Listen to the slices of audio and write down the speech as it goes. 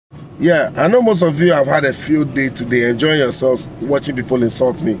Yeah, I know most of you have had a field day today, enjoying yourselves watching people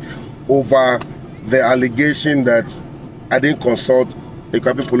insult me over the allegation that I didn't consult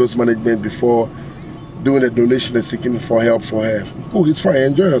Akuapem Poloo's management before doing a donation and seeking for help for her. Cool, it's fine,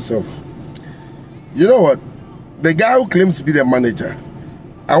 enjoy yourself. You know what? The guy who claims to be the manager,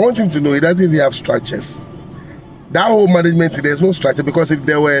 I want him to know he doesn't even have structures. That whole management, there's no structure, because if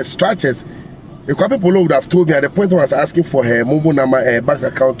there were structures, Akuapem Poloo would have told me at the point when I was asking for her mobile number and bank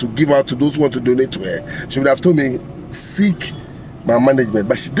account to give out to those who want to donate to her. She would have told me, seek my management,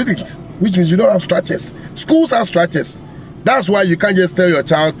 but she didn't, which means you don't have structures. Schools have structures. That's why you can't just tell your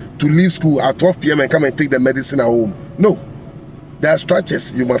child to leave school at 12 p.m. and come and take the medicine at home. No, there are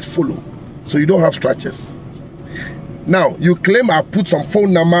structures you must follow. So you don't have structures. Now, you claim I put some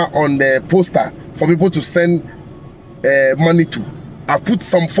phone number on the poster for people to send money to. I've put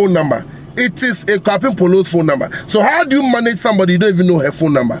some phone number. It is Akuapem Poloo's phone number. So how do you manage somebody you don't even know her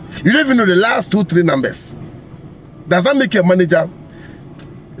phone number? You don't even know the last 2-3 numbers. Does that make you a manager?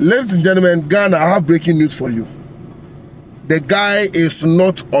 Ladies and gentlemen, Ghana, I have breaking news for you. The guy is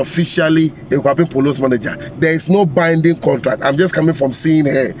not officially Akuapem Poloo's manager. There is no binding contract. I'm just coming from seeing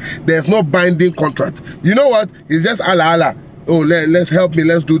her. There's no binding contract. You know what? It's just ala. Oh, let's help me,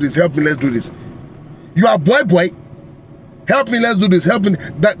 let's do this. Help me, let's do this. You are boy. Help me, let's do this. Help me.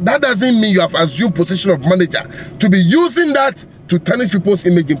 That doesn't mean you have assumed position of manager to be using that to tarnish people's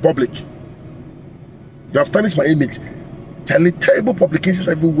image in public. You have tarnished my image. Terrible publications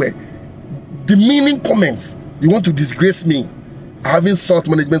everywhere. Demeaning comments. You want to disgrace me having sought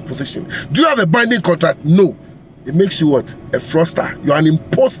management position. Do you have a binding contract? No. It makes you what? A fraudster. You are an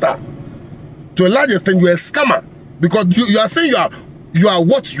imposter. To a large extent, you are a scammer, because you are saying you are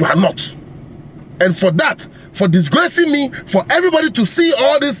what you are not. And for that, for disgracing me, for everybody to see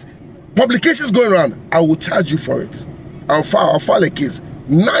all these publications going around, I will charge you for it. I'll file a case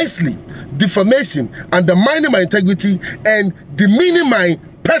nicely. Defamation, undermining my integrity, and demeaning my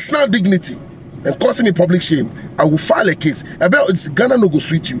personal dignity, and causing me public shame. I will file a case. It's Ghana no go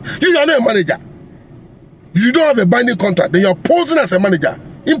sweet you. You are not a manager. You don't have a binding contract. Then you are posing as a manager.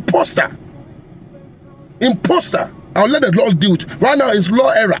 Imposter. Imposter. I'll let the law deal with it. Right now it's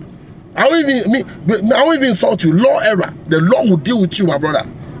law error. I won't even insult you. Law error. The law will deal with you, my brother.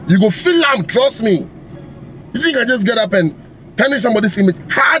 You go feel am, trust me. You think I just get up and tarnish somebody's image,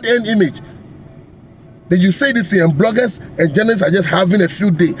 hard-earned image? Then you say this thing, and bloggers and journalists are just having a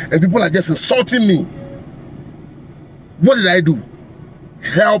field day, and people are just insulting me. What did I do?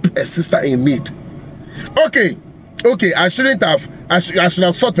 Help a sister in need. Okay, I shouldn't have. I should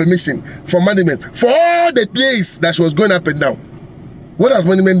have sought permission from management for all the days that she was going up and down. What has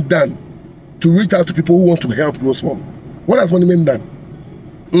management done to reach out to people who want to help Rosemond? What has management done?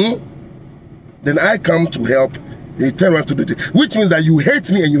 Then I come to help. They turn around to do this, which means that you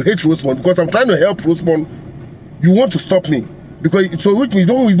hate me and you hate Rosemond, because I'm trying to help Rosemond. You want to stop me, because which means you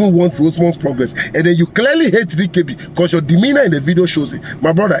don't even want Rosemond's progress, and then you clearly hate DKB because your demeanor in the video shows it.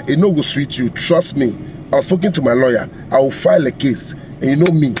 My brother, it no go sweet you. Trust me. I've spoken to my lawyer. I will file a case, and you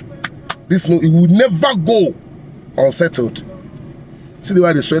know me. It will never go unsettled. See the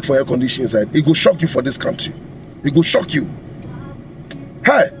way they sweat for air conditioning inside. It will shock you for this country. It will shock you.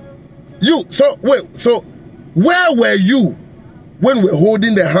 Hey, you. So wait. So where were you when we're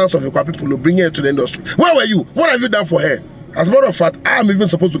holding the hands of Akuapem Poloo, bringing her to the industry? Where were you? What have you done for her? As a matter of fact, I am even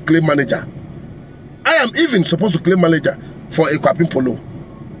supposed to claim manager. I am even supposed to claim manager for Akuapem Poloo.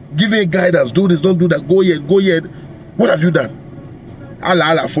 Giving a guidance, do this, don't do that, go here. What have you done?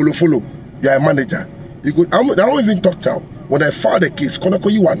 Allah, follow. You are a manager. I don't even talk to her. When I filed the case,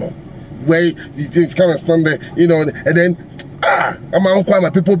 where you kind of stand there, and then, I'm my uncle, my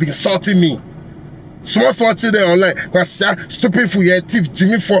people be insulting me. Small children online, stupid for your thief,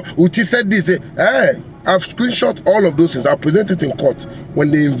 Jimmy for Uti said this. I've screenshot all of those things. I'll present it in court. When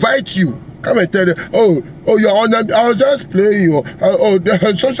they invite you, come and tell them, oh, you're on, I'll just play you.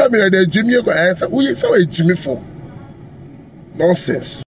 Social media, Jimmy, answer. Who is Jimmy for? Nonsense.